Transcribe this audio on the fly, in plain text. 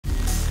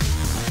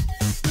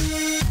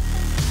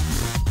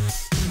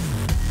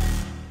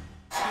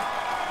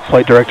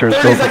Flight directors,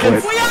 go for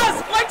seconds. flight.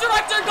 Yes! Flight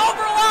director, go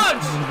for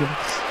launch!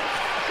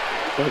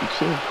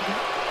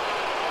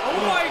 Oh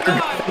my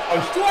god!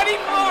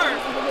 24!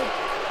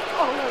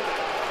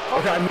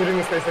 Okay, I'm moving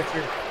the SpaceX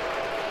here.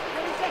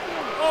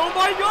 Oh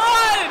my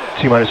god!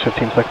 T-minus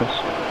 15 seconds.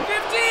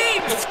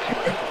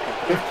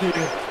 15!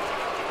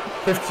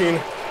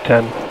 15.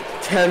 10.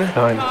 10.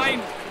 9.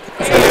 9.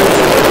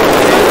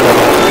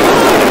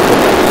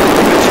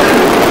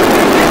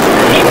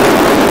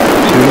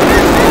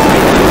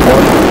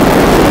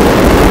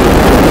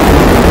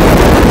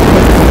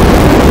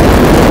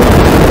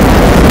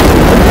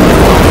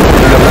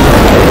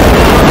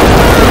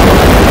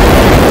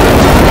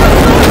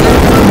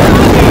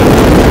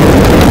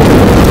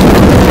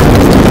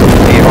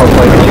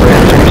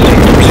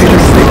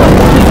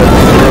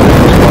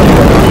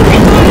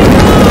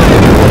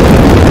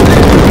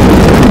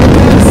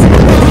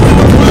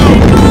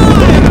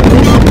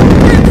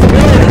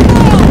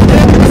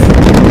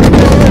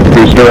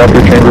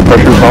 After chamber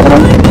pressure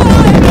phenomenon.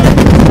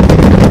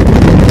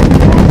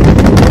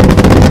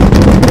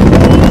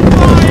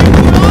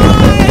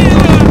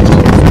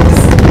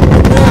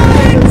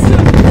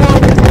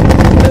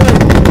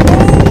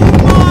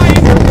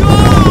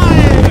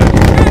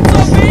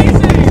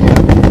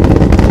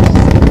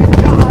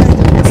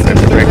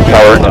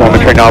 Power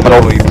telemetry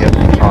nominal.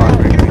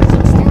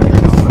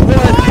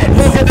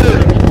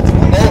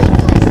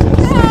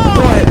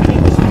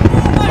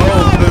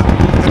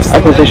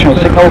 Acquisition of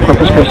signal,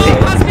 purpose proceed.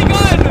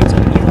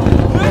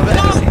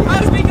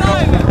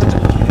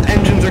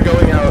 Engines are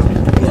going out.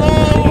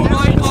 Oh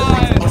my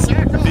god!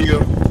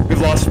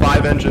 We've lost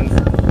 5 engines.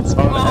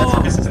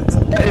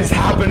 What is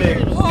happening?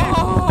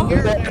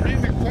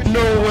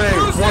 No way.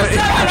 What is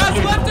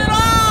happening? Lift it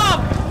up!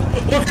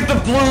 Look at the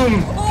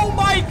bloom. Oh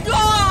my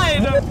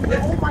god!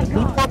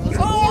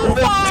 Oh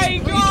my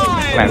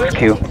god! Max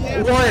Q.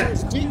 What?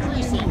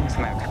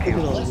 Max Q.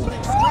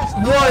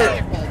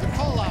 What?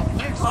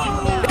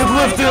 It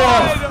lifted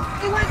off.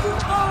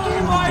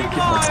 Oh my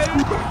god!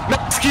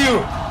 Max Q.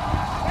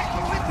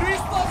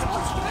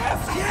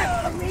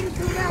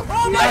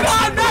 Oh my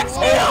god, Max Q!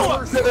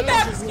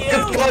 Max Q!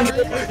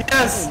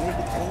 Yes.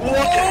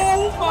 What?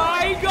 Oh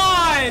my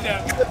god!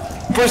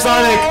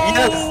 Supersonic.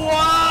 Yes. Oh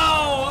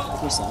wow!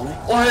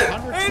 What?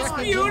 It's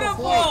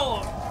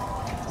beautiful!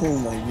 Oh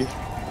my god.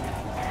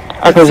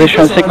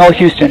 Acquisition signal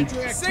Houston.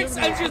 6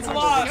 engines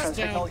lost! 6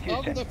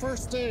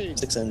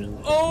 engines.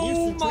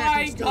 Oh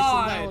my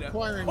god!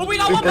 Oh, we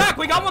got one back!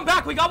 We got one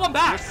back! We got one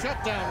back!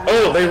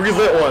 Oh, they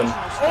relit one.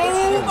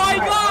 Oh my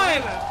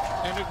god!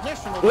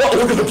 What?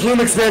 Look at the plume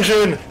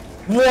expansion.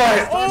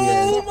 What?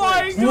 Oh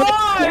my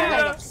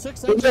god!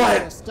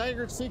 What?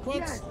 Staggered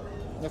sequence.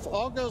 If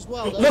all goes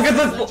well, Look at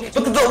the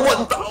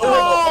what? What?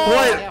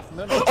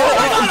 Oh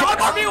my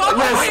god! On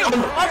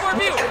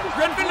view!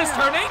 Grenfin is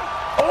turning!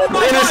 Oh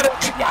my god!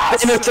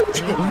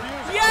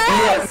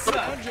 Yes!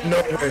 No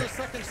way.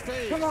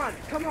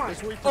 come on.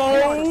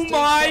 Oh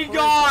my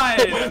god!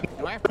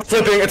 It's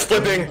flipping. It's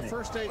flipping. Is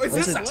Why is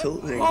this it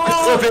tilting?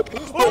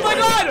 Oh my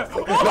god!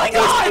 Oh my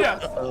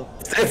god!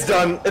 It's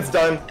done. It's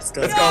done. It's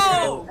gone.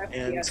 No!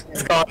 And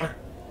It's gone.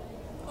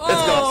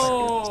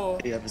 Oh!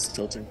 yeah, it's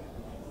tilting.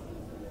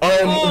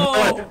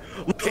 What?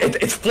 Look,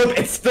 it's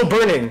It's still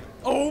burning.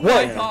 Oh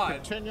What? my god!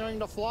 Continuing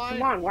to fly.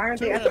 Come on, why aren't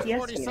they FPS?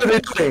 What are they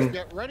doing?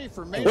 Get ready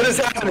for me. What is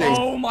happening?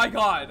 Oh my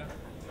god!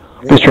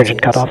 Booster engine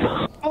cut off.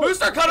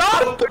 Booster cut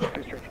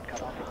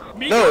off?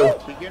 Me No.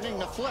 too? Beginning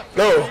to flip.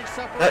 No.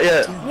 Not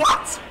yet.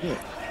 What?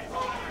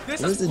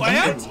 This is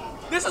planned?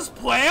 This is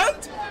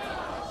planned?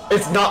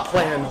 It's not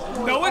planned.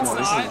 No, it's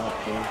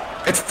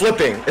not. It's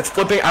flipping. It's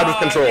flipping out of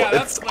control. Yeah,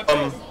 that's It's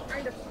flipping.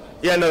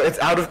 Yeah, no, it's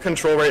out of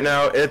control right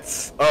now.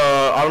 It's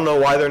I don't know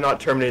why they're not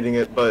terminating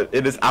it, but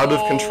it is out of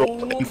control.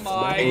 Oh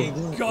my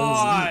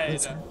god!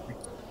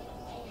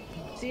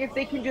 See if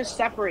they can just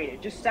separate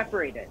it. Just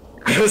separate it.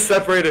 Just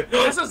separate it.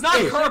 This is not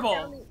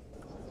Kerbal!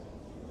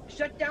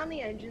 Shut down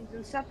the engines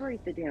and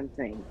separate the damn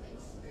thing.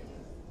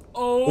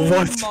 Oh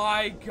What?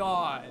 my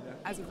god!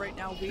 As of right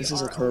now, we This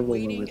is a are Kerbal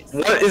awaiting moment.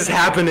 What is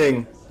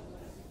happening?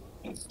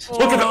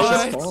 Look at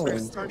What?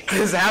 What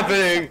is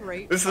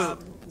happening? This is.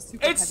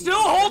 It's still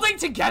holding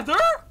together?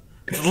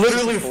 It's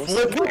literally Oh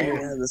flipping.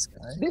 yeah, this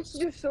guy. This is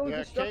just so Yeah,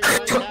 destructive.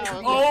 Kate, right now,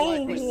 it Oh, looks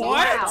like we saw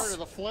what? part of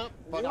the flip,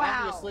 but Wow.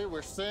 obviously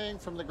we're seeing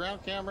from the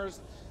ground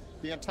cameras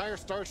the entire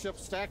Starship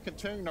stack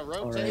continuing to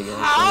rotate. Alright, yeah.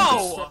 How?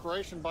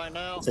 Separation by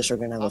now. Fish are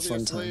gonna have a fun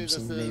Obviously, time this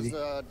soon, is,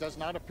 maybe. does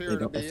not appear They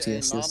to got be a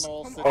FTSs.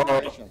 nominal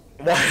situation.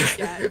 Why?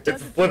 Yeah, it It's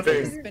doesn't feel like it's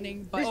flipping.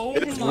 spinning, but Oh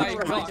it's my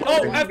not god. right.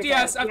 Oh,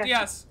 FDS,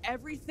 FDS.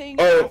 Everything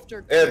Oh, after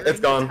it's clearing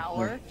the gone.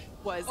 tower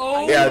was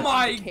Oh Yeah.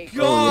 my cake.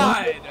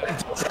 god.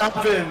 What's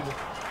happened?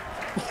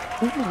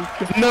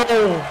 No.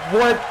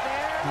 What?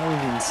 That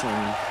was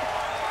insane.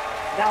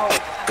 Now,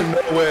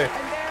 No way.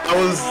 That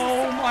was.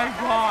 Oh my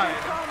god.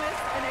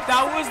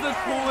 That was the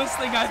coolest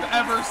thing I've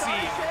ever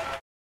seen.